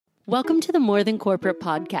Welcome to the More Than Corporate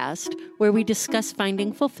podcast, where we discuss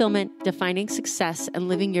finding fulfillment, defining success, and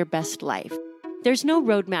living your best life. There's no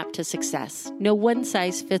roadmap to success, no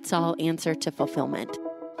one-size-fits-all answer to fulfillment.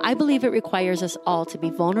 I believe it requires us all to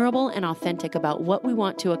be vulnerable and authentic about what we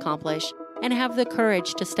want to accomplish and have the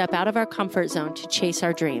courage to step out of our comfort zone to chase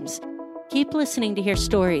our dreams. Keep listening to hear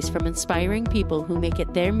stories from inspiring people who make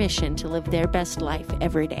it their mission to live their best life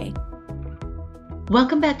every day.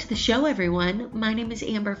 Welcome back to the show, everyone. My name is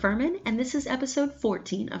Amber Furman, and this is episode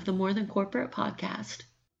 14 of the More Than Corporate podcast.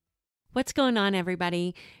 What's going on,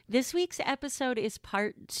 everybody? This week's episode is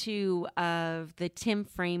part 2 of the Tim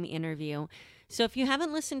Frame interview. So if you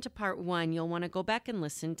haven't listened to part 1, you'll want to go back and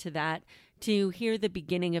listen to that to hear the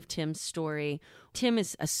beginning of Tim's story. Tim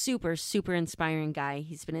is a super inspiring guy.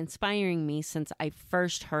 He's been inspiring me since I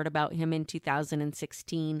first heard about him in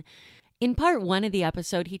 2016. In part 1 of the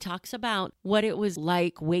episode, he talks about what it was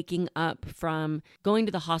like waking up from going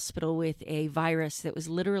to the hospital with a virus that was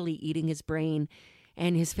literally eating his brain,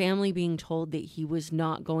 and his family being told that he was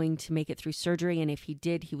not going to make it through surgery, and if he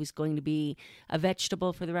did, he was going to be a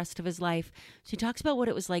vegetable for the rest of his life. So he talks about what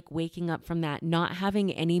it was like waking up from that, not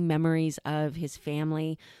having any memories of his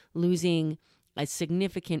family, losing a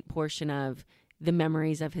significant portion of the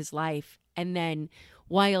memories of his life, and then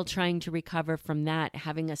while trying to recover from that,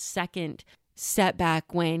 having a second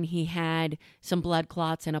setback when he had some blood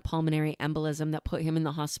clots and a pulmonary embolism that put him in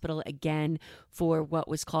the hospital again for what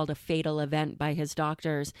was called a fatal event by his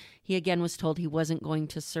doctors. He again was told he wasn't going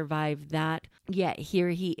to survive that. Yet here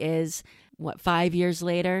he is, 5 years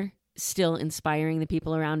later, still inspiring the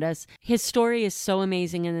people around us. His story is so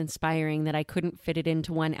amazing and inspiring that I couldn't fit it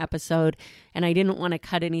into one episode, and I didn't want to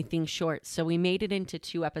cut anything short. So we made it into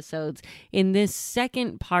 2 episodes. In this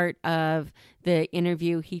second part of the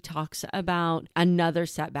interview, he talks about another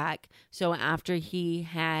setback. So after he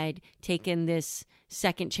had taken this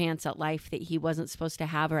second chance at life that he wasn't supposed to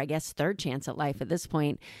have, or I guess third chance at life at this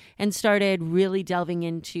point, and started really delving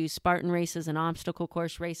into Spartan races and obstacle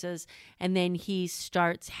course races. And then he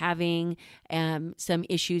starts having some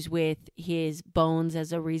issues with his bones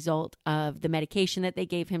as a result of the medication that they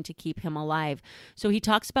gave him to keep him alive. So he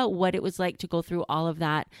talks about what it was like to go through all of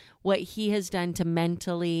that, what he has done to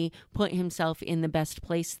mentally put himself in the best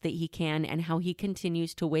place that he can, and how he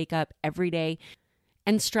continues to wake up every day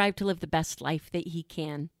and strive to live the best life that he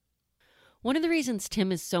can. One of the reasons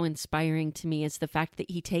Tim is so inspiring to me is the fact that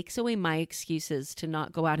he takes away my excuses to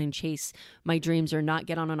not go out and chase my dreams or not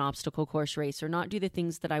get on an obstacle course race or not do the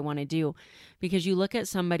things that I want to do. Because you look at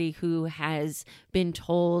somebody who has been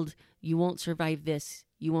told, you won't survive this,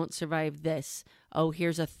 you won't survive this. Oh,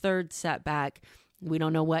 here's a third setback. We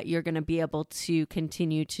don't know what you're going to be able to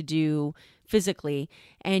continue to do physically.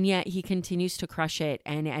 And yet he continues to crush it.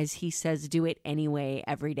 And as he says, do it anyway,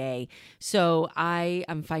 every day. So I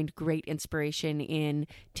find great inspiration in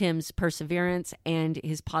Tim's perseverance and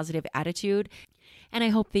his positive attitude. And I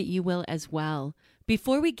hope that you will as well.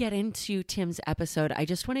 Before we get into Tim's episode, I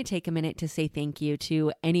just want to take a minute to say thank you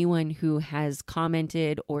to anyone who has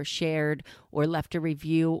commented or shared or left a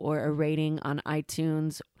review or a rating on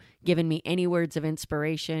iTunes, given me any words of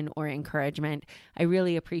inspiration or encouragement. I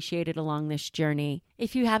really appreciate it along this journey.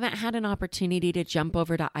 If you haven't had an opportunity to jump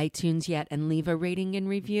over to iTunes yet and leave a rating and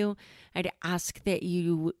review, I'd ask that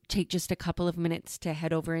you take just a couple of minutes to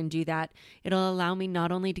head over and do that. It'll allow me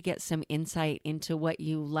not only to get some insight into what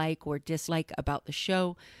you like or dislike about the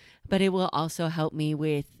show, but it will also help me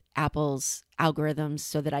with Apple's algorithms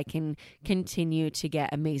so that I can continue to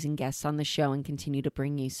get amazing guests on the show and continue to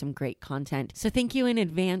bring you some great content. So thank you in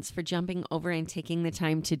advance for jumping over and taking the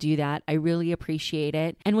time to do that. I really appreciate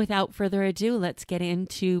it. And without further ado, let's get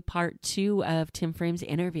into part 2 of Tim Frame's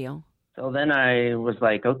interview. So then I was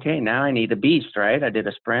like, okay, now I need a beast, right? I did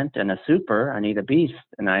a sprint and a super. I need a beast.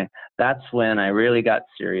 And that's when I really got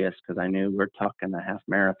serious, because I knew we're talking a half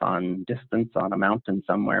marathon distance on a mountain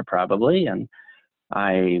somewhere probably. And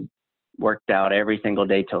I worked out every single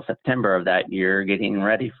day till September of that year, getting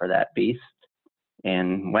ready for that beast,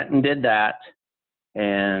 and went and did that,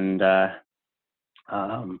 and was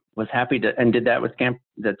happy to, and did that with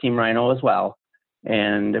the Team Rhino as well.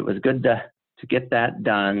 And it was good to get that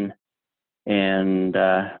done. And,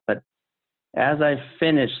 but as I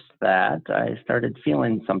finished that, I started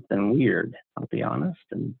feeling something weird, I'll be honest,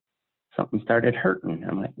 and something started hurting.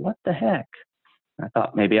 I'm like, what the heck? I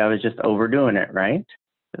thought maybe I was just overdoing it, right?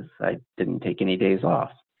 Because I didn't take any days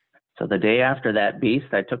off. So the day after that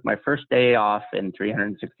beast, I took my first day off in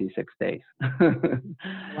 366 days.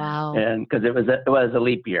 Wow. And because it was a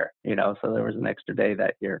leap year, so there was an extra day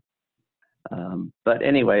that year. But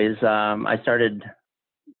anyways, I started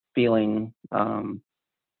feeling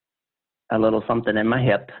a little something in my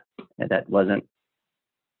hip, that wasn't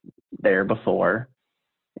there before.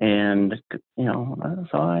 And,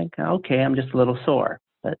 so okay, I'm just a little sore,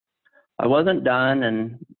 but I wasn't done.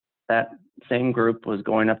 And that same group was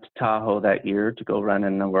going up to Tahoe that year to go run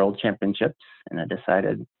in the World Championships. And I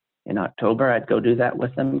decided in October I'd go do that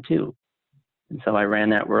with them too. And so I ran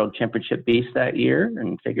that World Championship beast that year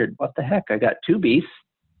and figured, what the heck, I got 2 beasts.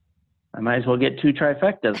 I might as well get 2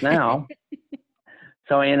 trifectas now.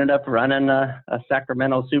 So I ended up running a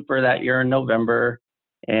Sacramento Super that year in November.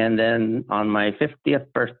 And then on my 50th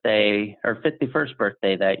birthday or 51st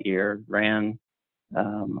birthday that year, ran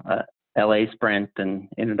a LA Sprint and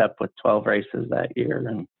ended up with 12 races that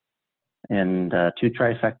year and 2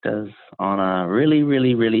 trifectas on a really,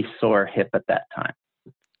 really, really sore hip at that time.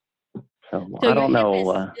 So I don't know.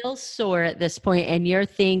 Your hip is still sore at this point, and you're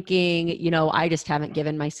thinking, I just haven't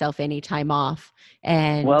given myself any time off.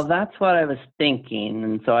 And well, that's what I was thinking,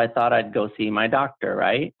 and so I thought I'd go see my doctor,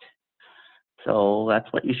 right? So that's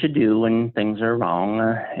what you should do when things are wrong,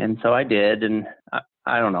 and so I did. And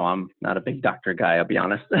I don't know, I'm not a big doctor guy, I'll be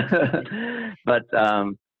honest, but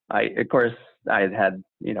of course, I had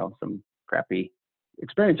some crappy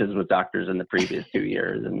experiences with doctors in the previous 2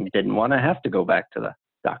 years, and didn't want to have to go back to the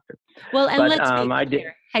doctor. Well, and let's be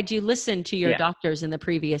clear. Had you listened to your doctors in the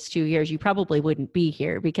previous 2 years, you probably wouldn't be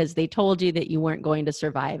here, because they told you that you weren't going to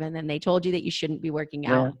survive, and then they told you that you shouldn't be working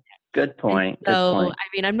out. Yeah, good point. I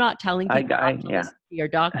mean, I'm not telling people not to listen to your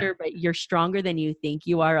doctor, but you're stronger than you think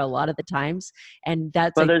you are a lot of the times, and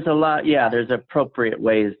that's. Well, there's a lot. Yeah, there's appropriate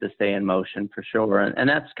ways to stay in motion for sure, and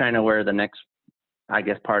that's kind of where the next, I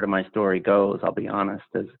guess, part of my story goes. I'll be honest,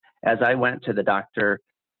 is as I went to the doctor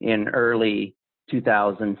in early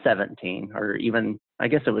 2017, or even I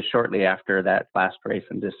guess it was shortly after that last race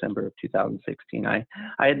in December of 2016, I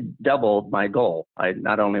had doubled my goal. I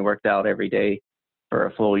not only worked out every day for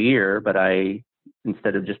a full year, but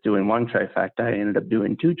instead of just doing 1 trifecta, I ended up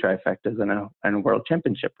doing 2 trifectas in a World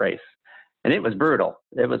Championship race. And it was brutal.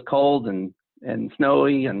 It was cold and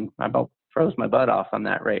snowy, and I about froze my butt off on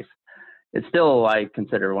that race. It's still, I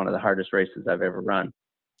consider, one of the hardest races I've ever run.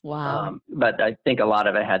 Wow. But I think a lot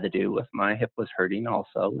of it had to do with my hip was hurting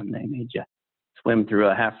also, and they made you swim through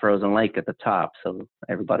a half frozen lake at the top. So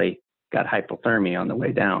everybody got hypothermia on the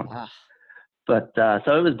way down. Wow. But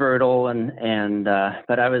so it was brutal,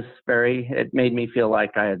 but I was it made me feel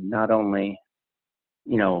like I had not only,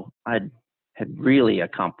 I had really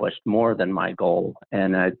accomplished more than my goal,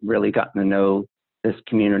 and I'd really gotten to know this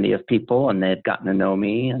community of people, and they had gotten to know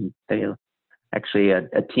me, and they actually a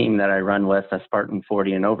team that I run with, a Spartan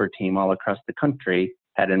 40 and over team all across the country,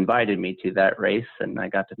 had invited me to that race, and I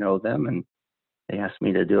got to know them, and they asked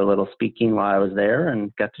me to do a little speaking while I was there,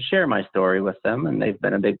 and got to share my story with them, and they've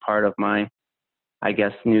been a big part of my, I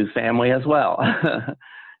guess, new family as well.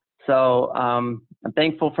 So I'm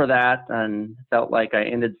thankful for that, and felt like I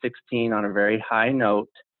ended 16 on a very high note,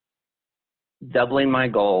 doubling my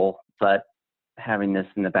goal, but having this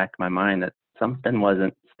in the back of my mind that something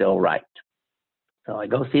wasn't still right. So I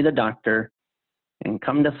go see the doctor, and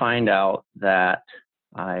come to find out that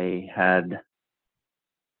I had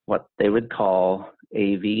what they would call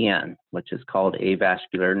AVN, which is called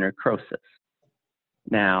avascular necrosis.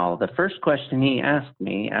 Now, the first question he asked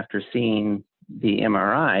me after seeing the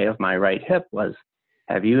MRI of my right hip was,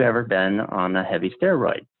 have you ever been on a heavy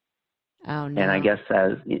steroid? Oh, no. And I guess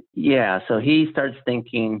so he starts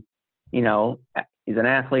thinking, he's an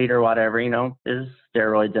athlete or whatever, there's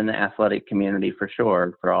steroids in the athletic community for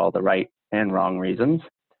sure, for all the right and wrong reasons.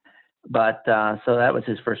 But so that was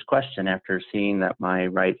his first question after seeing that my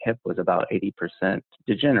right hip was about 80%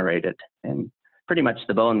 degenerated, and pretty much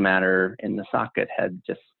the bone matter in the socket had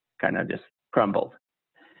just crumbled.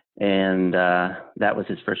 And that was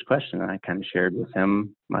his first question. And I kind of shared with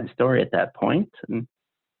him my story at that point, and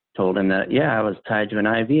told him that, I was tied to an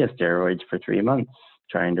IV of steroids for 3 months,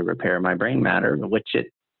 trying to repair my brain matter, which it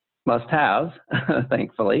must have,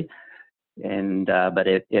 thankfully. And but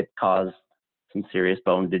it caused some serious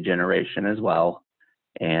bone degeneration as well.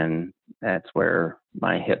 And that's where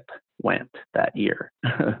my hip went that year.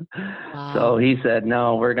 Wow. So he said,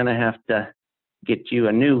 no, we're going to have to get you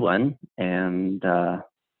a new one, and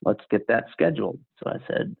let's get that scheduled. So I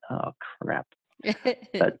said, oh, crap.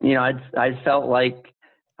 But, I felt like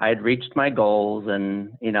I had reached my goals,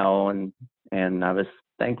 and I was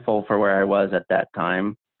thankful for where I was at that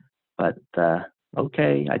time. But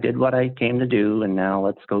okay, I did what I came to do, and now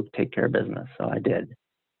let's go take care of business. So I did.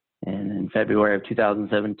 And in February of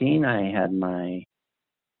 2017, I had my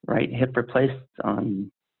right hip replaced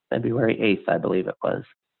on February 8th, I believe it was.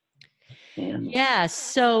 And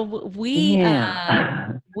so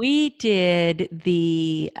we did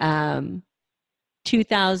the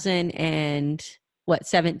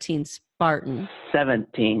 2017 Spartan.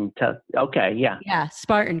 17 to, okay, yeah. Yeah,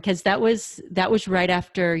 Spartan, because that was right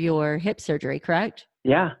after your hip surgery, correct?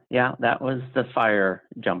 Yeah, that was the fire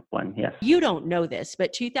jump one, yes. You don't know this,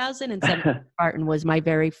 but 2007 Spartan was my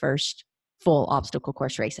very first full obstacle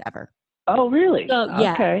course race ever. Oh, really? So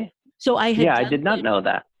yeah. Okay. So I did not know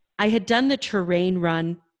that. I had done the terrain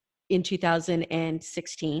run in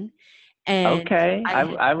 2016. And Okay.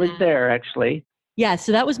 I was there actually. Yeah,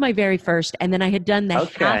 so that was my very first. And then I had done the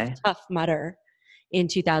half Okay. Tough Mudder in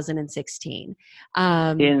 2016.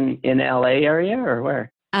 In LA area or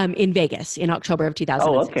where? In Vegas in October of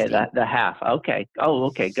 2016. Oh, okay. The half. Okay. Oh,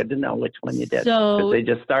 okay. Good to know which one you did. So because they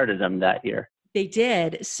just started them that year. They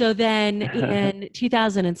did. So then in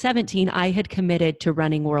 2017, I had committed to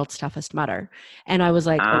running World's Toughest Mudder. And I was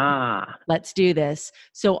like, okay, let's do this.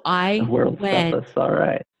 So I went Toughest, all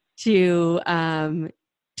right. to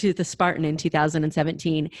the Spartan in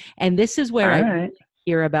 2017. And this is where I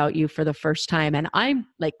hear about you for the first time. And I'm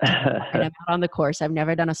like, and I'm out on the course. I've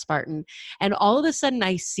never done a Spartan. And all of a sudden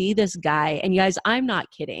I see this guy, and you guys, I'm not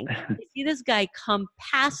kidding. I see this guy come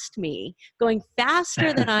past me, going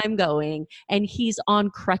faster than I'm going, and he's on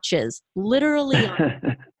crutches, literally.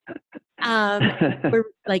 We're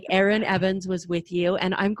like, Aaron Evans was with you,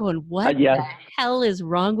 and I'm going, what the hell is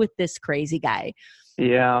wrong with this crazy guy?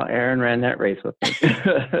 Yeah, Aaron ran that race with me.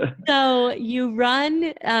 So you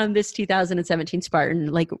run this 2017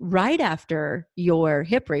 Spartan like right after your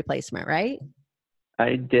hip replacement, right?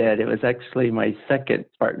 I did. It was actually my second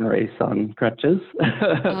Spartan race on crutches.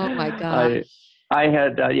 Oh my gosh. I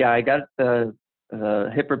had, I got the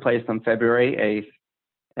hip replaced on February 8th,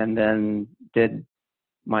 and then did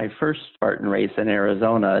my first Spartan race in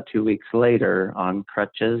Arizona 2 weeks later on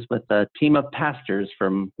crutches with a team of pastors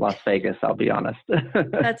from Las Vegas, I'll be honest.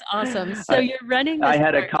 That's awesome. So you're running I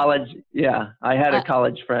had a college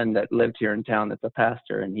friend that lived here in town that's a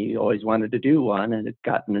pastor, and he always wanted to do one, and had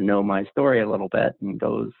gotten to know my story a little bit, and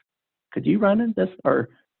goes, could you run in this? Or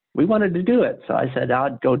we wanted to do it. So I said,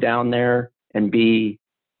 I'd go down there and be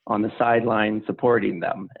on the sideline supporting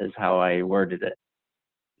them, is how I worded it.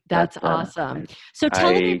 That's awesome. So tell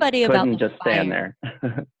everybody about the just fire. Stand there.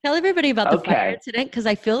 Tell everybody about the fire incident, because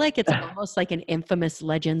I feel like it's almost like an infamous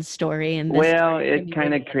legend story. And it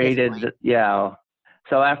kind of created,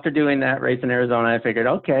 So after doing that race in Arizona, I figured,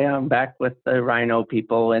 okay, I'm back with the Rhino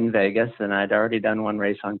people in Vegas, and I'd already done one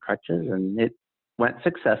race on crutches, and it went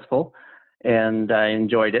successful, and I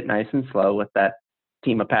enjoyed it nice and slow with that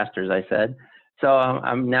team of pastors, I said. So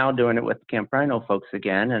I'm now doing it with Camp Rhino folks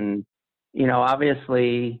again, and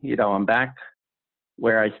obviously, I'm back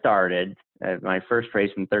where I started at my first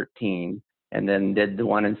race in 13, and then did the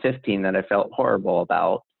one in 15 that I felt horrible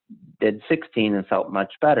about, did 16 and felt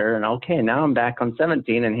much better. And okay, now I'm back on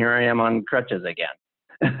 17, and here I am on crutches again.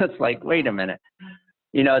 It's like, wait a minute.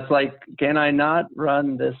 It's like, can I not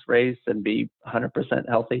run this race and be 100%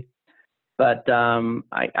 healthy? But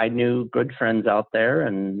I knew good friends out there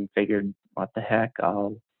and figured, what the heck,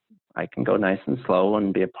 I can go nice and slow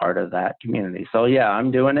and be a part of that community. So yeah, I'm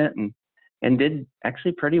doing it and did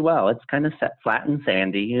actually pretty well. It's kind of flat and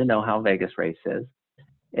sandy. You know how Vegas race is.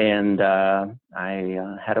 And I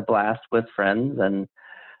had a blast with friends, and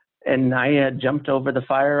I had jumped over the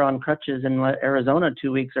fire on crutches in Arizona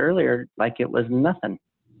 2 weeks earlier like it was nothing.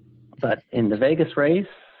 But in the Vegas race,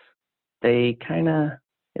 it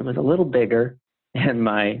was a little bigger, and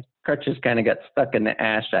my crutches kind of got stuck in the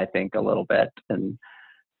ash, I think, a little bit, and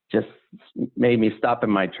just made me stop in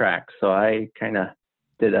my tracks. So I kind of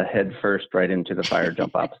did a head first right into the fire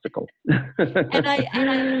jump obstacle. and I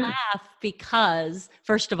laugh because,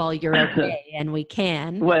 first of all, you're okay, and we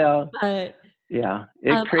can. Well, yeah,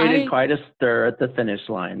 it created quite a stir at the finish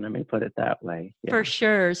line. Let me put it that way. Yeah. For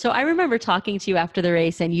sure. So I remember talking to you after the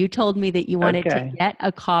race, and you told me that you wanted to get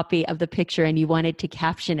a copy of the picture and you wanted to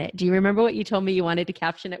caption it. Do you remember what you told me you wanted to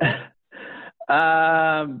caption it with?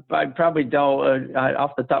 I probably don't.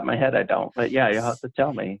 Off the top of my head, I don't. But yeah, you'll have to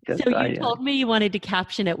tell me. So you told me you wanted to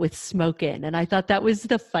caption it with "smokin'," and I thought that was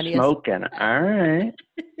the funniest. Smokin'. All right.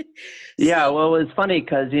 Yeah. Well, it was funny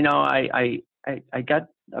because I got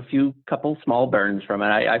a couple small burns from it.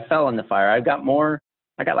 I fell in the fire. I got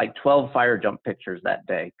like 12 fire jump pictures that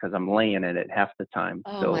day because I'm laying in it half the time.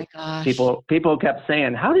 Oh my gosh. People kept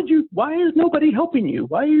saying, why is nobody helping you?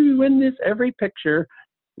 Why are you in this every picture?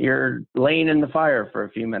 You're laying in the fire for a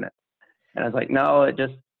few minutes. And I was like, no, it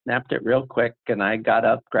just snapped it real quick. And I got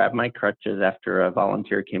up, grabbed my crutches after a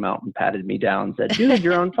volunteer came out and patted me down and said, dude,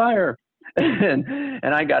 you're on fire.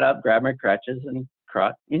 and I got up, grabbed my crutches and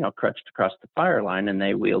crutched across the fire line, and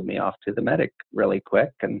they wheeled me off to the medic really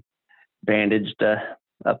quick and bandaged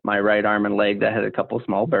up my right arm and leg that had a couple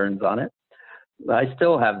small burns on it. I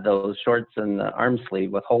still have those shorts and the arm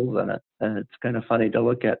sleeve with holes in it, and it's kind of funny to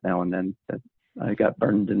look at now and then that I got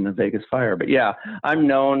burned in the Vegas fire. But yeah, I'm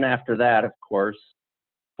known after that, of course,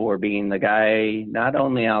 for being the guy not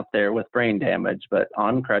only out there with brain damage, but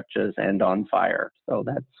on crutches and on fire. So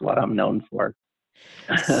that's what I'm known for.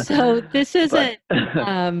 So this But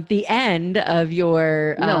isn't the end of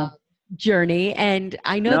your no, journey, and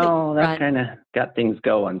I know that no, you've that run. kind of got things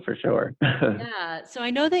going for sure. Yeah, so I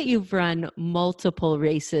know that you've run multiple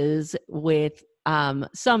races with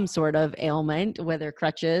some sort of ailment, whether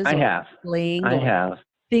crutches I or have, sling I or have.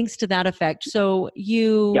 things to that effect. So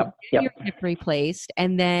you Yep, get your yep. hip replaced,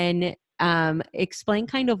 and then explain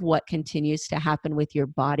kind of what continues to happen with your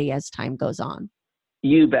body as time goes on.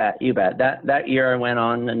 You bet, you bet. That year I went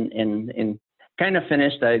on and kind of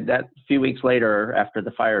finished. That few weeks later, after the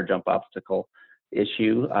fire jump obstacle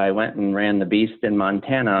issue, I went and ran the Beast in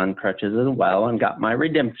Montana on crutches as well, and got my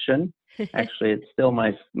redemption. Actually, it's still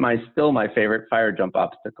my favorite fire jump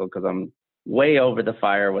obstacle because I'm way over the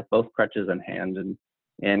fire with both crutches in hand,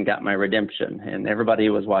 and got my redemption. And everybody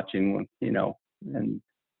was watching, and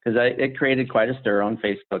because it created quite a stir on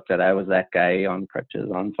Facebook that I was that guy on crutches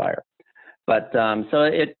on fire. But so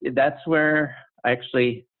that's where I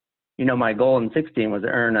actually, my goal in 16 was to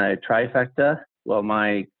earn a trifecta. Well,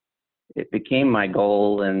 it became my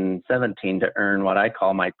goal in 17 to earn what I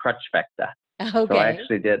call my crutchfecta. So I Okay.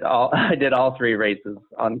 actually I did all 3 races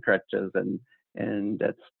on crutches, and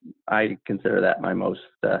I consider that my most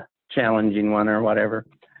challenging one or whatever.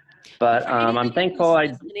 But For I'm anybody thankful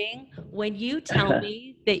who's listening, when you tell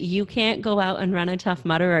me that you can't go out and run a Tough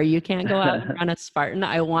Mudder or you can't go out and run a Spartan,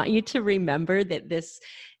 I want you to remember that this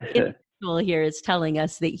individual here is telling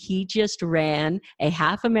us that he just ran a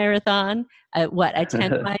half a marathon, a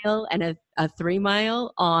 10 mile and a 3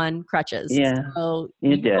 mile on crutches. Yeah, So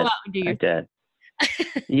you you go did. out and do I your did.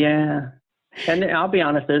 Yeah. And I'll be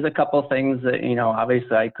honest, there's a couple things that,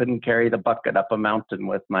 obviously I couldn't carry the bucket up a mountain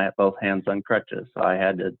with my both hands on crutches. So I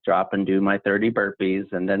had to drop and do my 30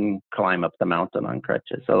 burpees and then climb up the mountain on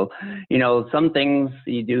crutches. So, some things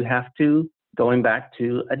you do have to, going back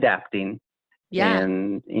to adapting Yeah.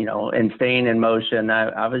 and, and staying in motion.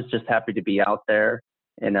 I was just happy to be out there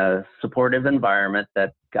in a supportive environment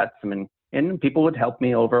that got and people would help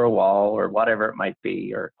me over a wall or whatever it might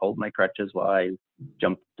be, or hold my crutches while I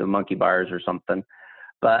jumped the monkey bars or something.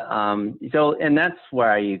 But and that's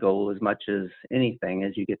where you go as much as anything,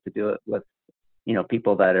 as you get to do it with,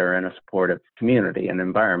 people that are in a supportive community and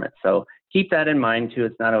environment. So keep that in mind too.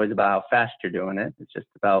 It's not always about how fast you're doing it. It's just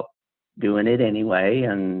about doing it anyway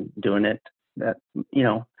and doing it that,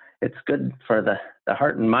 it's good for the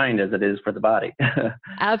heart and mind as it is for the body.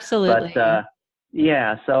 Absolutely. But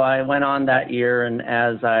yeah, so I went on that year, and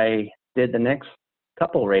as I did the next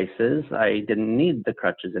couple races, I didn't need the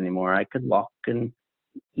crutches anymore. I could walk and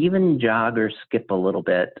even jog or skip a little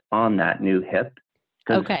bit on that new hip.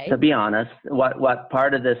 Because Okay. to be honest, what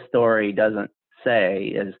part of this story doesn't say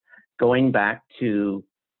is going back to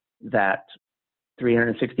that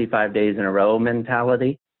 365 days in a row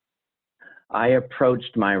mentality. I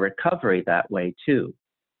approached my recovery that way too.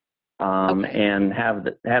 Okay. And have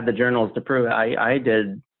the journals to prove it. I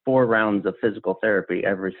did 4 rounds of physical therapy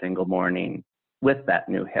every single morning with that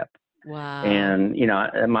new hip. Wow. And,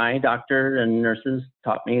 my doctor and nurses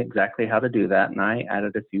taught me exactly how to do that. And I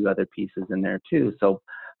added a few other pieces in there too. So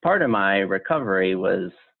part of my recovery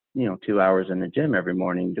was, 2 hours in the gym every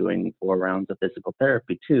morning doing 4 rounds of physical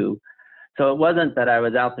therapy too. So it wasn't that I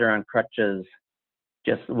was out there on crutches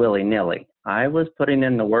just willy-nilly. I was putting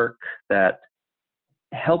in the work that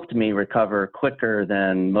helped me recover quicker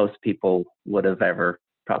than most people would have ever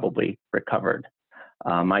probably recovered.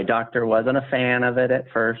 My doctor wasn't a fan of it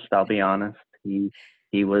at first, I'll be honest. I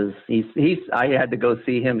had to go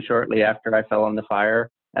see him shortly after I fell in the fire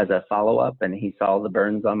as a follow-up, and he saw the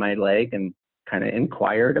burns on my leg and kind of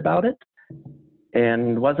inquired about it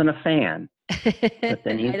and wasn't a fan. But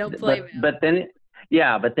then I don't blame him. but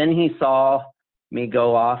then he saw me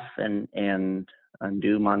go off and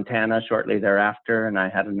do Montana shortly thereafter, and I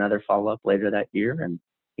had another follow-up later that year, and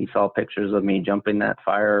he saw pictures of me jumping that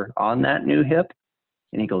fire on that new hip,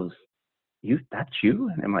 and he goes, that's you?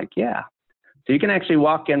 And I'm like, yeah. So you can actually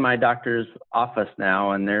walk in my doctor's office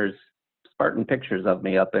now, and there's Spartan pictures of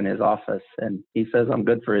me up in his office, and he says I'm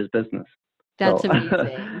good for his business. That's So,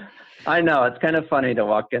 amazing. I know, it's kind of funny to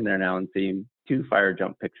walk in there now and see 2 fire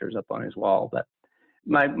jump pictures up on his wall, but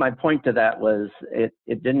my point to that was I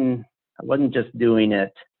wasn't just doing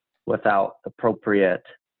it without appropriate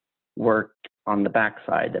work on the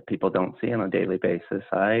backside that people don't see on a daily basis.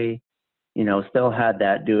 I still had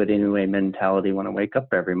that do it anyway mentality when I wake up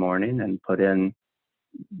every morning and put in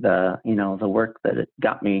the work that it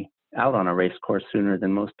got me out on a race course sooner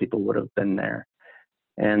than most people would have been there.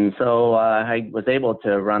 And so I was able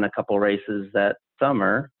to run a couple races that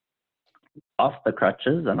summer off the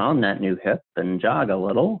crutches and on that new hip and jog a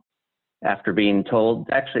little after being told,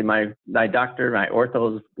 actually my doctor, my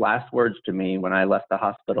ortho's last words to me when I left the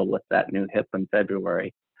hospital with that new hip in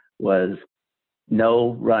February was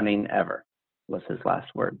no running ever, was his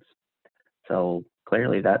last words. So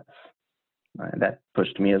clearly that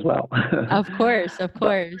pushed me as well. Of course.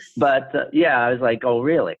 But I was like, oh,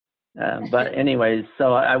 really? But anyways,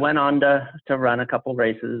 so I went on to run a couple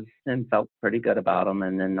races and felt pretty good about them.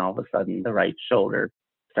 And then all of a sudden the right shoulder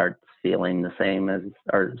starts feeling the same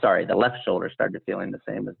the left shoulder started feeling the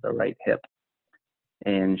same as the right hip.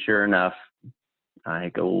 And sure enough, I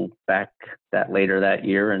go back later that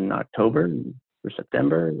year in October or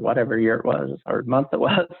September, whatever year it was or month it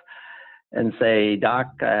was, and say,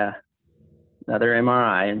 Doc, another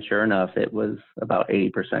MRI. And sure enough, it was about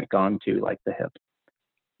 80% gone too, like the hip.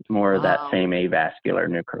 More of that same avascular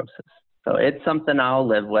necrosis. So it's something I'll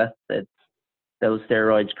live with. Those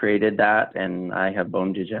steroids created that, and I have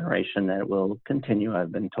bone degeneration that will continue,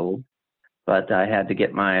 I've been told. But I had to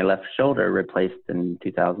get my left shoulder replaced in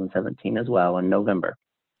 2017 as well in November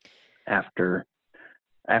after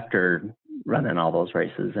running all those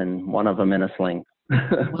races, and one of them in a sling.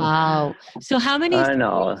 Wow. So how many I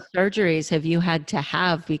know. surgeries have you had to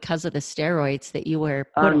have because of the steroids that you were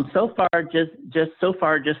put on? So far,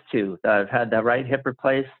 just two. I've had the right hip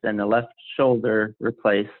replaced and the left shoulder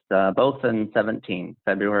replaced, both in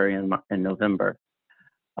February and November.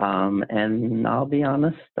 And I'll be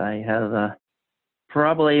honest, I have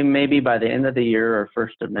probably maybe by the end of the year or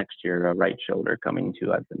first of next year, a right shoulder coming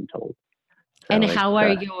too, I've been told. So and how are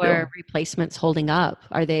your replacements holding up?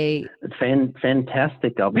 Are they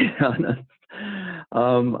fantastic? I'll be honest.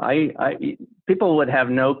 People would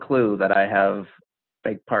have no clue that I have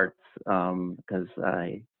fake parts because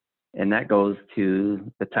and that goes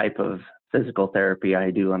to the type of physical therapy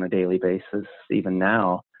I do on a daily basis. Even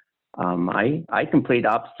now, I complete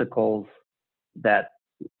obstacles that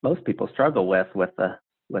most people struggle with a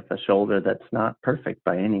shoulder that's not perfect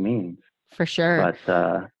by any means. For sure.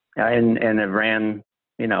 But and I've ran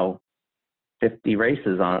 50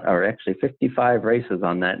 races or actually 55 races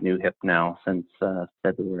on that new hip now since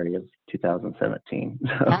February of 2017.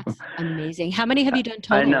 That's amazing. How many have you done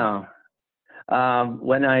total? I know.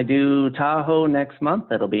 When I do Tahoe next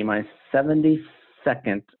month, it'll be my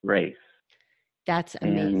 72nd race. That's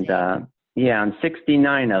amazing. And and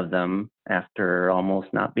 69 of them after almost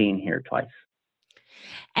not being here twice.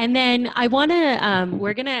 And then I want to,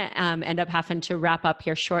 we're going to end up having to wrap up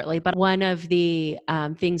here shortly, but one of the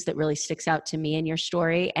things that really sticks out to me in your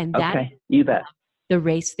story, and that you bet. The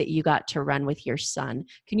race that you got to run with your son.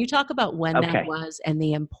 Can you talk about when that was and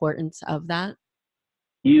the importance of that?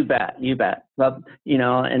 You bet. Well,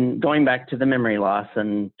 and going back to the memory loss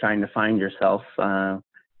and trying to find yourself,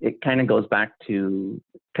 it kind of goes back to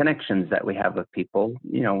connections that we have with people.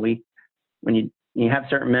 When you have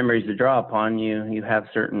certain memories to draw upon, you have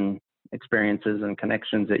certain experiences and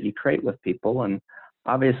connections that you create with people. And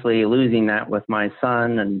obviously losing that with my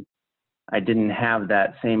son, and I didn't have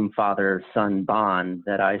that same father-son bond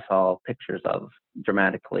that I saw pictures of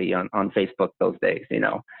dramatically on Facebook those days,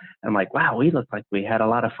 I'm like, wow, we look like we had a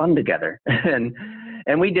lot of fun together.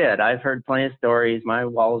 and we did. I've heard plenty of stories. My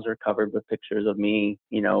walls are covered with pictures of me,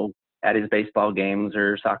 at his baseball games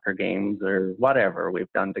or soccer games or whatever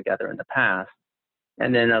we've done together in the past.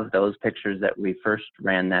 And then of those pictures that we first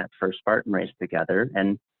ran that first Spartan race together.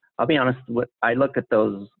 And I'll be honest, I look at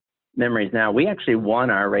those memories now. We actually won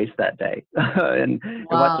our race that day. and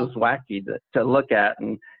what was wacky to look at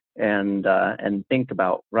and think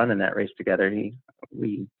about running that race together.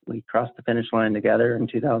 We crossed the finish line together in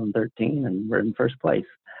 2013 and we're in first place.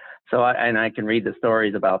 So I can read the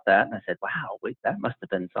stories about that. And I said, wow, that must have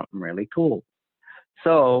been something really cool.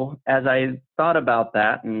 So as I thought about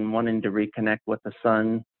that and wanting to reconnect with the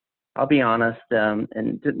son, I'll be honest, and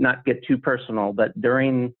to not get too personal, but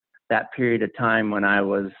during that period of time when I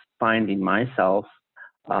was finding myself,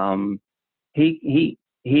 he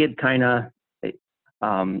had kind of,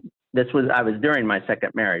 I was during my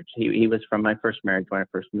second marriage. He was from my first marriage when I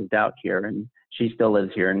first moved out here, and she still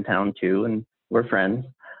lives here in town too, and we're friends.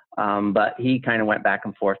 But he kind of went back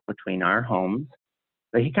and forth between our homes,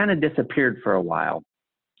 but he kind of disappeared for a while.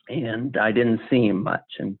 And I didn't see him much.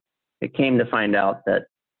 And it came to find out that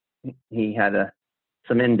he had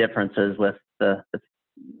some indifferences with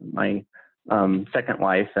my second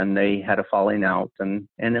wife, and they had a falling out, and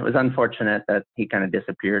it was unfortunate that he kind of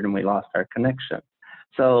disappeared and we lost our connection.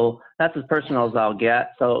 So that's as personal as I'll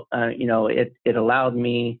get. So it allowed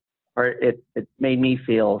me, or it made me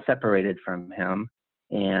feel separated from him,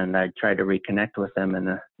 and I tried to reconnect with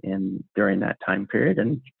him during that time period.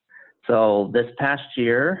 And so this past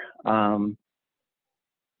year,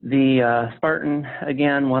 the Spartan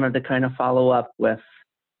again wanted to kind of follow up with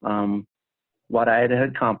what I had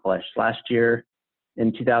accomplished. Last year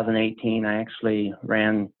in 2018, I actually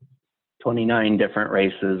ran 29 different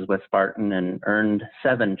races with Spartan and earned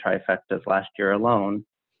 7 trifectas last year alone.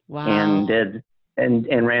 Wow. And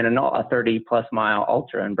ran a 30-plus mile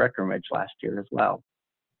ultra in Breckenridge last year as well.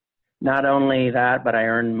 Not only that, but I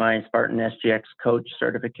earned my Spartan SGX coach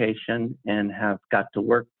certification and have got to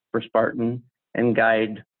work for Spartan and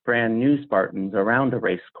guide brand new Spartans around a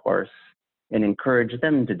race course and encourage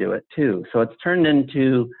them to do it too. So it's turned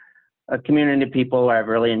into a community of people I've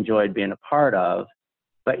really enjoyed being a part of,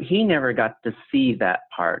 but he never got to see that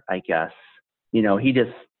part, I guess. He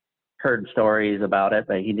just heard stories about it,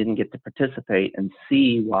 but he didn't get to participate and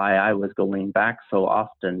see why I was going back so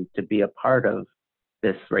often to be a part of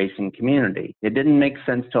this racing community. It didn't make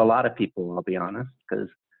sense to a lot of people, I'll be honest, because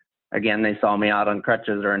again, they saw me out on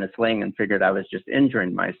crutches or in a sling and figured I was just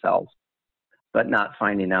injuring myself, but not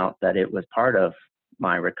finding out that it was part of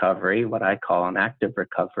my recovery, what I call an active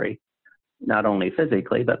recovery, not only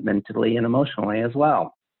physically, but mentally and emotionally as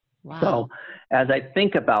well. Wow. So as I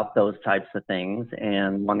think about those types of things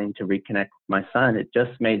and wanting to reconnect with my son, it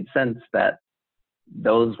just made sense that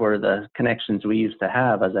those were the connections we used to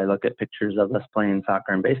have as I look at pictures of us playing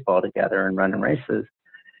soccer and baseball together and running races.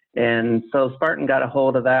 And so Spartan got a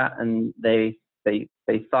hold of that, and they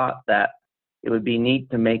thought that it would be neat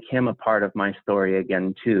to make him a part of my story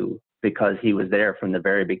again too, because he was there from the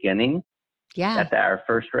very beginning. Yeah. At our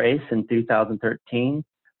first race in 2013.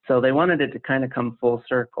 So they wanted it to kind of come full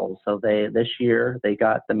circle. So this year they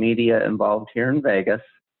got the media involved here in Vegas,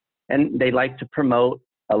 and they like to promote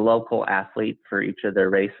a local athlete for each of their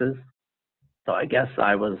races. So I guess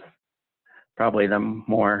I was probably the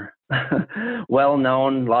more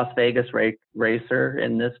well-known Las Vegas racer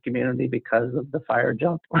in this community because of the fire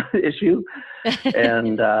jump issue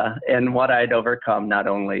and what I'd overcome, not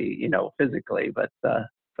only physically, but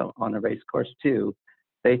so on the race course too.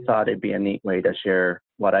 They thought it'd be a neat way to share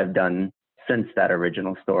what I've done since that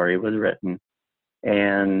original story was written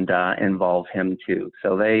and involve him too.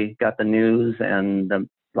 So they got the news and the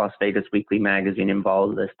Las Vegas Weekly magazine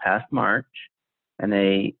involved this past March, and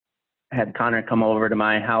they had Connor come over to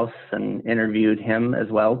my house and interviewed him as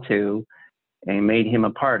well too, and made him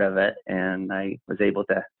a part of it. And I was able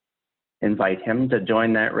to invite him to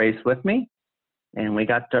join that race with me. And we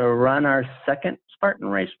got to run our second Spartan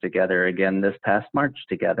race together again this past March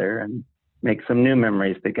together and make some new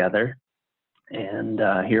memories together. And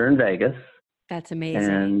here in Vegas. That's amazing.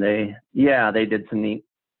 And they did some neat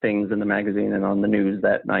things in the magazine and on the news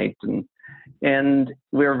that night. And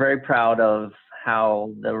we were very proud of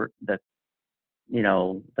how the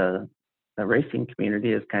racing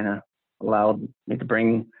community has kind of allowed me to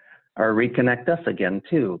bring or reconnect us again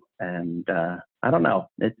too. And I don't know,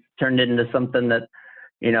 it's turned into something that,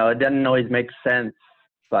 it doesn't always make sense,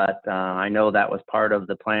 but I know that was part of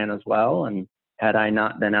the plan as well. And had I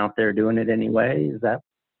not been out there doing it anyway, that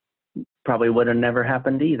probably would have never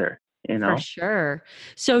happened either. For sure.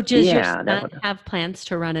 So does your son would have plans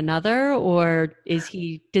to run another, or does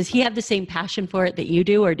he have the same passion for it that you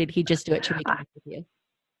do, or did he just do it to reconnect with you?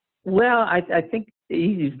 Well, I think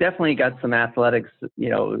he's definitely got some athletics,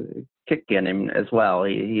 kick in him as well.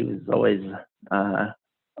 He was always a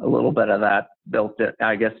little bit of that built it.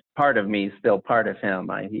 I guess part of me is still part of him.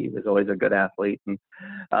 He was always a good athlete.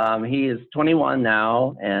 And he is 21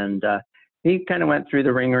 now, and he kind of went through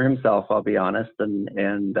the ringer himself, I'll be honest,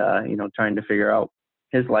 and trying to figure out,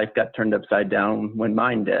 his life got turned upside down when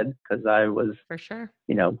mine did, because I was, for sure,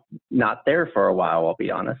 not there for a while, I'll be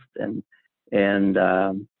honest, and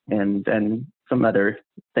some other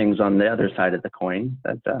things on the other side of the coin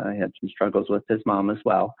that I had some struggles with his mom as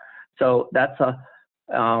well. So that's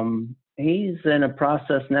he's in a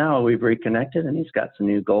process now. We've reconnected, and he's got some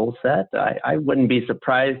new goals set. I wouldn't be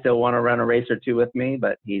surprised he'll want to run a race or two with me,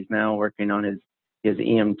 but he's now working on his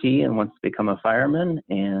EMT and wants to become a fireman,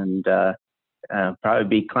 and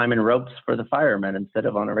probably be climbing ropes for the firemen instead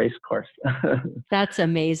of on a race course. That's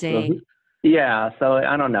amazing. So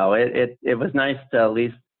I don't know. It was nice to at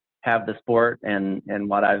least have the sport and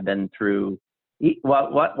what I've been through.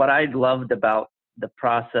 What I loved about the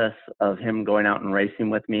process of him going out and racing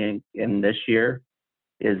with me in this year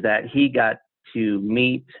is that he got to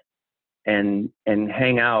meet and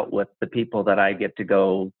hang out with the people that I get to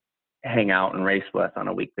go hang out and race with on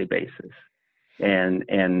a weekly basis. And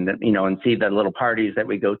see the little parties that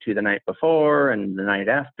we go to the night before and the night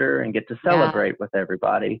after, and get to celebrate with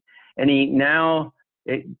everybody. And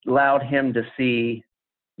it allowed him to see,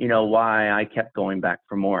 why I kept going back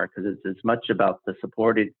for more, because it's as much about the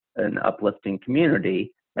supported and uplifting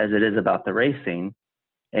community as it is about the racing.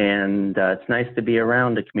 And it's nice to be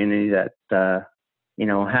around a community that,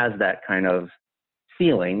 has that kind of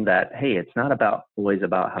feeling that, hey, it's not always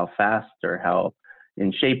about how fast or how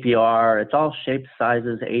in shape you are. It's all shapes,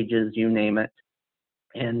 sizes, ages, you name it.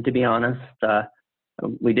 And to be honest,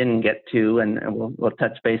 we didn't get to, and we'll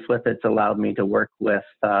touch base with it. It's allowed me to work with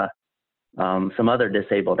some other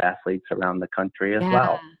disabled athletes around the country as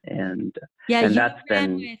well. And that's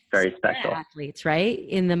been very special. Athletes, right?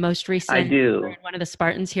 In the most recent, I do. One of the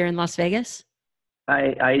Spartans here in Las Vegas.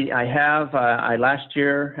 I have. Last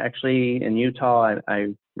year, actually, in Utah, I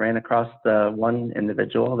ran across one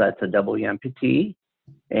individual that's a double amputee,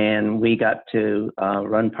 and we got to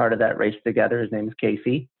run part of that race together. His name is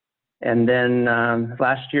Casey. And then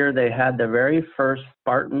last year, they had the very first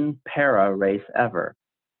Spartan para race ever.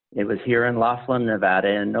 It was here in Laughlin, Nevada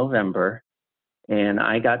in November. And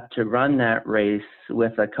I got to run that race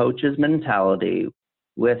with a coach's mentality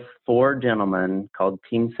with 4 gentlemen called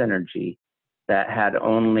Team Synergy that had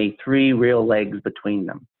only 3 real legs between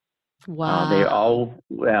them. Wow.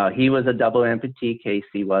 He was a double amputee,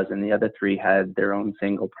 Casey was, and the other 3 had their own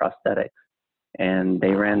single prosthetics. And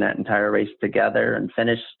they ran that entire race together and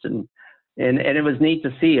finished. And it was neat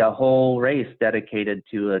to see a whole race dedicated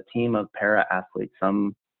to a team of para athletes.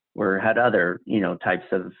 Some had other, types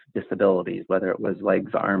of disabilities, whether it was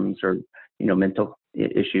legs, arms, or, mental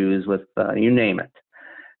issues with, you name it.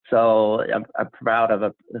 So I'm proud of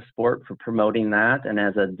the sport for promoting that. And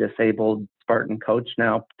as a disabled Spartan coach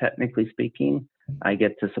now, technically speaking, I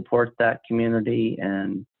get to support that community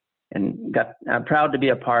and I'm proud to be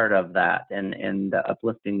a part of that and the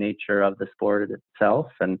uplifting nature of the sport itself.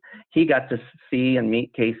 And he got to see and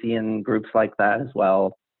meet Casey in groups like that as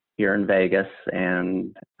well here in Vegas.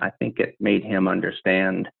 And I think it made him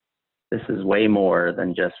understand this is way more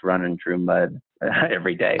than just running through mud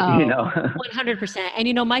every day, 100%.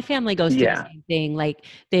 And, my family goes through the same thing. Like,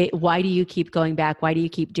 why do you keep going back? Why do you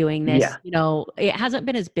keep doing this? Yeah. It hasn't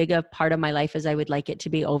been as big a part of my life as I would like it to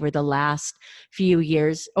be over the last few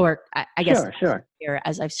years, or I guess year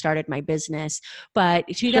as I've started my business. But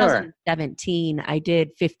 2017, I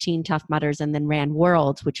did 15 Tough Mudders and then ran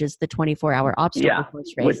Worlds, which is the 24-hour obstacle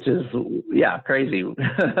course race. Which is, crazy. And,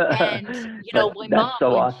 my mom, so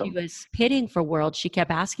when awesome. she was pitting for Worlds, she kept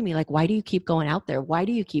asking me, like, why do you keep going out there? Why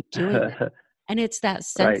do you keep doing it? And it's that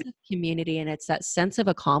sense of community, and it's that sense of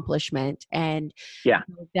accomplishment, and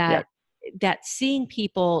that seeing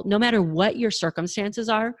people, no matter what your circumstances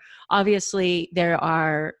are, obviously there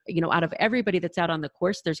are, out of everybody that's out on the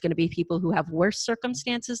course, there's going to be people who have worse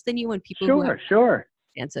circumstances than you and people who have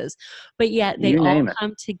circumstances, but yet they all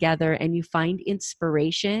come together, and you find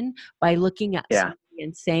inspiration by looking at somebody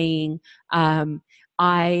and saying,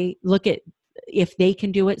 I look at, if they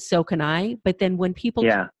can do it, so can I. But then when people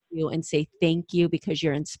come to you and say thank you because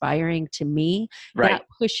you're inspiring to me, that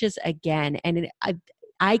pushes again. And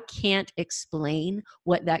I can't explain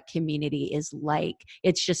what that community is like.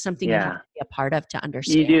 It's just something you have to be a part of to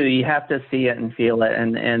understand. You do. You have to see it and feel it.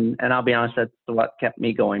 And I'll be honest, that's what kept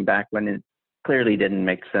me going back when it clearly didn't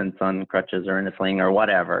make sense on crutches or in a sling or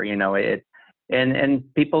whatever.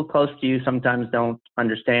 And people close to you sometimes don't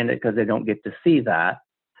understand it because they don't get to see that.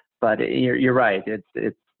 But you're right.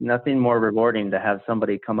 It's nothing more rewarding to have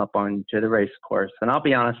somebody come up onto the race course. And I'll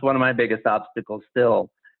be honest, one of my biggest obstacles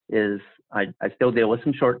still is I still deal with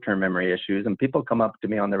some short-term memory issues, and people come up to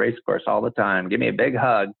me on the race course all the time, give me a big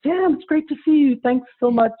hug. Jim, it's great to see you. Thanks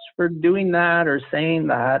so much for doing that or saying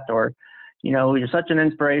that, or, you're such an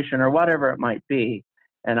inspiration, or whatever it might be.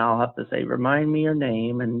 And I'll have to say, remind me your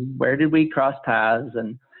name and where did we cross paths?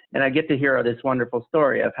 And I get to hear this wonderful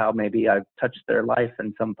story of how maybe I've touched their life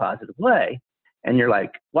in some positive way. And you're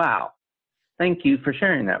like, wow, thank you for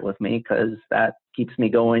sharing that with me, because that keeps me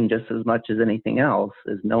going just as much as anything else,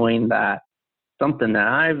 is knowing that something that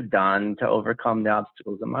I've done to overcome the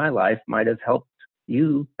obstacles in my life might have helped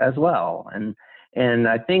you as well. And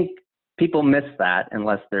I think people miss that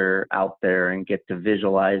unless they're out there and get to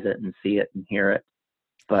visualize it and see it and hear it.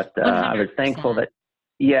 But I was thankful that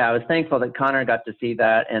Connor got to see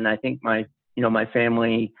that. And I think my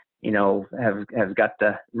family, have got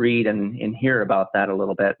to read and hear about that a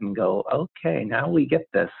little bit and go, okay, now we get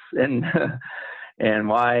this. And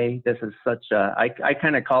why this is such I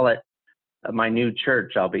kind of call it my new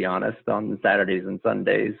church, I'll be honest, on Saturdays and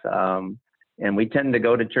Sundays. And we tend to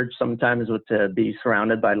go to church sometimes to be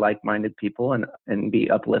surrounded by like-minded people and be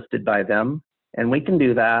uplifted by them. And we can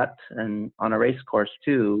do that and on a race course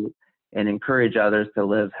too, and encourage others to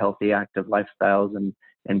live healthy, active lifestyles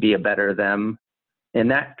and be a better them in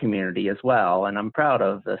that community as well. And I'm proud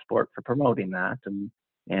of the sport for promoting that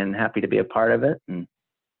and happy to be a part of it. And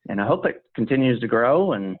I hope it continues to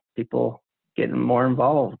grow and people get more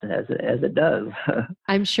involved as it does.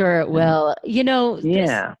 I'm sure it will.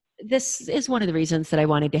 Yeah. This is one of the reasons that I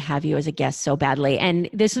wanted to have you as a guest so badly. And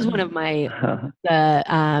this is one of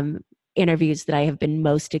the interviews that I have been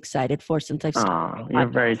most excited for since I've started. Oh, you're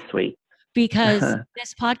very sweet. Because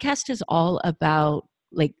this podcast is all about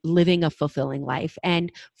like living a fulfilling life.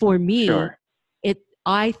 And for me, Sure.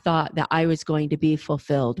 I thought that I was going to be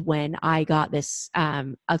fulfilled when I got this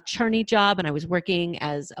attorney job and I was working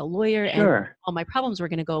as a lawyer Sure. and all my problems were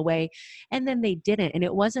going to go away. And then they didn't. And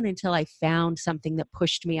it wasn't until I found something that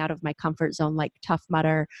pushed me out of my comfort zone, like Tough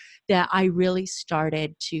Mudder, that I really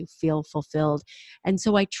started to feel fulfilled. And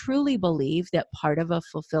so I truly believe that part of a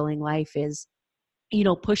fulfilling life is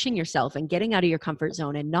pushing yourself and getting out of your comfort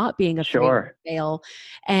zone and not being afraid to fail.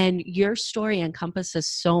 And your story encompasses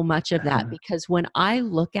so much of that, because when I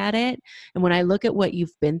look at it and when I look at what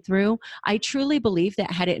you've been through, I truly believe that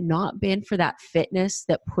had it not been for that fitness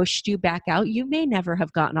that pushed you back out, you may never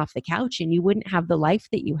have gotten off the couch and you wouldn't have the life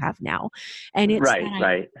that you have now. And it's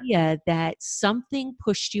that idea that something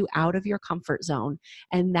pushed you out of your comfort zone,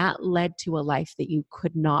 and that led to a life that you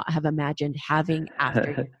could not have imagined having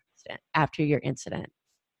after your incident.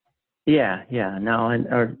 Yeah,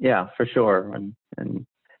 for sure.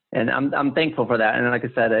 And I'm thankful for that. And like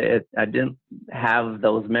I said, I didn't have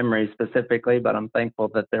those memories specifically, but I'm thankful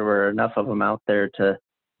that there were enough of them out there to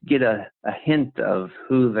get a hint of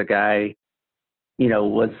who the guy,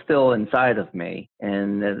 was still inside of me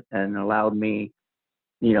and allowed me,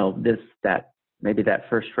 maybe that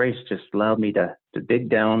first race just allowed me to dig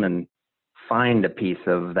down and find a piece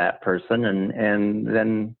of that person and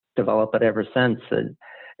then develop it ever since.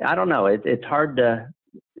 I don't know. It's hard to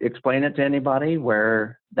explain it to anybody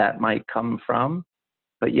where that might come from,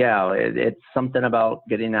 but yeah, it's something about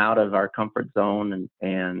getting out of our comfort zone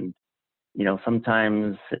and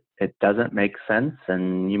sometimes it doesn't make sense,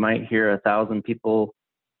 and you might hear 1,000 people,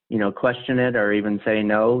 question it or even say,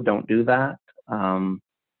 no, don't do that.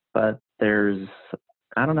 But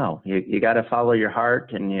I don't know, you got to follow your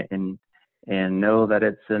heart and know that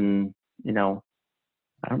it's in,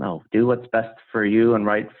 I don't know, do what's best for you and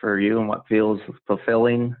right for you and what feels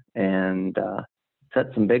fulfilling, and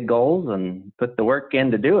set some big goals and put the work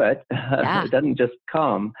in to do it. Yeah. It doesn't just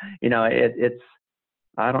come, it's,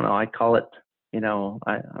 I don't know, I call it, I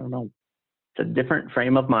don't know, it's a different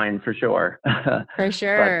frame of mind for sure. For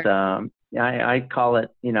sure. But I call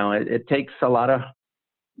it, it takes a lot of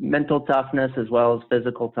mental toughness as well as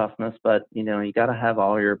physical toughness, but you got to have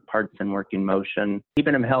all your parts in working motion,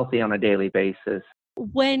 keeping them healthy on a daily basis.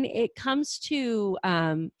 When it comes to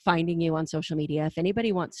finding you on social media, if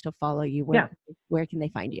anybody wants to follow you, where can they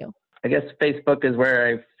find you? I guess Facebook is where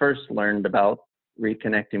I first learned about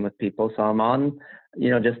reconnecting with people. So I'm on,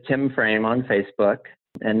 just Tim Frame on Facebook.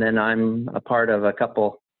 And then I'm a part of a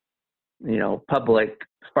couple, public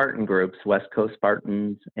Spartan groups, West Coast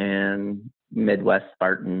Spartans and Midwest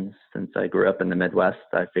Spartans. Since I grew up in the Midwest,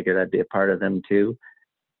 I figured I'd be a part of them too.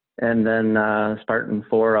 And then Spartan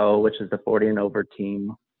 4.0, which is the 40 and over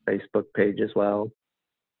team Facebook page as well.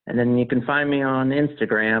 And then you can find me on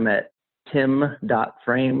Instagram at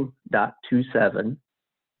tim.frame.27.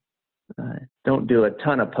 Don't do a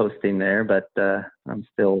ton of posting there, but I'm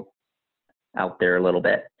still out there a little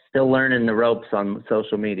bit. Still learning the ropes on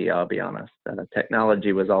social media, I'll be honest.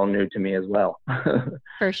 Technology was all new to me as well.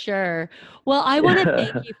 For sure. Well, I want to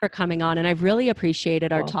thank you for coming on, and I've really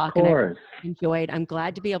appreciated our talk. Of course. And I'm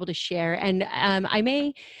glad to be able to share. And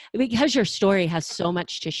because your story has so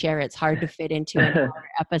much to share, it's hard to fit into an hour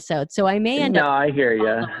episode. So I may end up I hear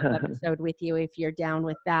you. Episode with you if you're down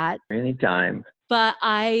with that. Anytime. But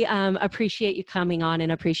I appreciate you coming on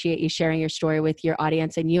and appreciate you sharing your story with your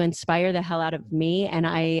audience, and you inspire the hell out of me. And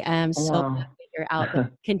I am so glad that you're out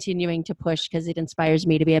there continuing to push, because it inspires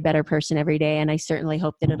me to be a better person every day. And I certainly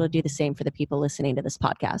hope that it'll do the same for the people listening to this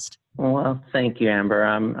podcast. Well, thank you, Amber.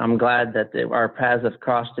 I'm glad that our paths have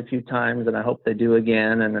crossed a few times, and I hope they do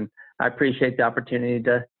again. And I appreciate the opportunity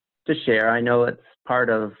to share. I know it's part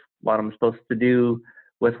of what I'm supposed to do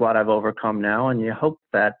with what I've overcome now. And you hope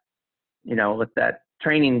that, with that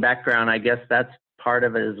training background, I guess that's part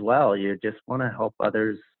of it as well. You just want to help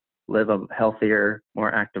others live a healthier,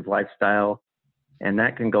 more active lifestyle. And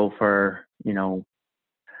that can go for,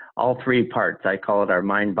 all three parts. I call it our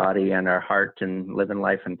mind, body, and our heart, and living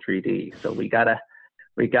life in 3D. So we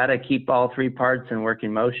gotta keep all three parts in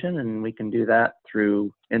working motion, and we can do that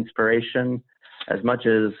through inspiration as much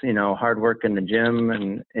as, hard work in the gym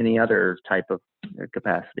and any other type of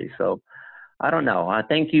capacity. So I don't know.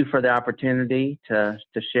 Thank you for the opportunity to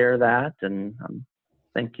share that, and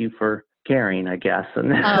thank you for caring, I guess.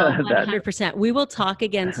 And 100%. We will talk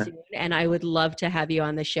again soon, and I would love to have you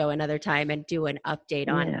on the show another time and do an update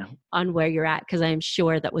on where you're at, because I'm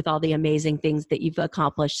sure that with all the amazing things that you've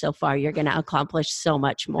accomplished so far, you're going to accomplish so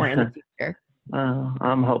much more in the future.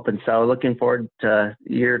 I'm hoping so. Looking forward to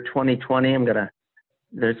year 2020.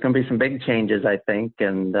 There's going to be some big changes, I think.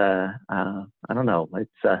 And I don't know.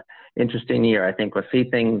 It's an interesting year. I think we'll see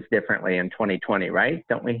things differently in 2020, right?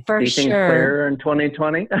 Don't we see things clearer in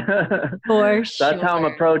 2020? For So that's how I'm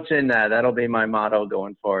approaching that. That'll be my motto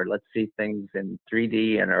going forward. Let's see things in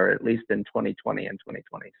 3D, or at least in 2020 and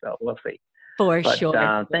 2020. So we'll see. For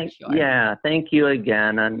sure. Thank you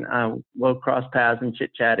again. And we'll cross paths and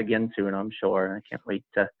chit chat again soon, I'm sure. I can't wait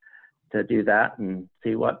to do that and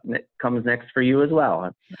see what comes next for you as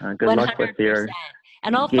well. Good 100%. Luck with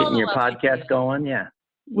getting your podcast going.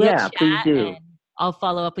 Please do. I'll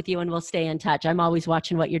follow up with you, and we'll stay in touch. I'm always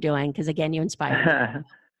watching what you're doing, because again, you inspire me.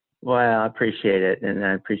 Well, I appreciate it. And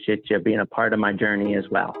I appreciate you being a part of my journey as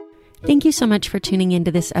well. Thank you so much for tuning into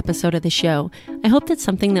this episode of the show. I hope that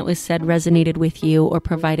something that was said resonated with you or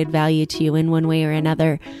provided value to you in one way or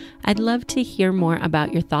another. I'd love to hear more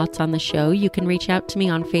about your thoughts on the show. You can reach out to me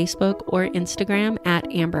on Facebook or Instagram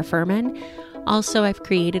at Amber Furman. Also, I've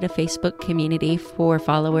created a Facebook community for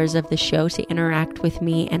followers of the show to interact with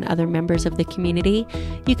me and other members of the community.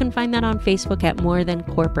 You can find that on Facebook at More Than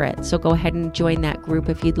Corporate. So go ahead and join that group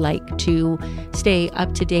if you'd like to stay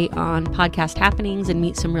up to date on podcast happenings and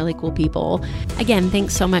meet some really cool people. Again,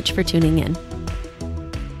 thanks so much for tuning in.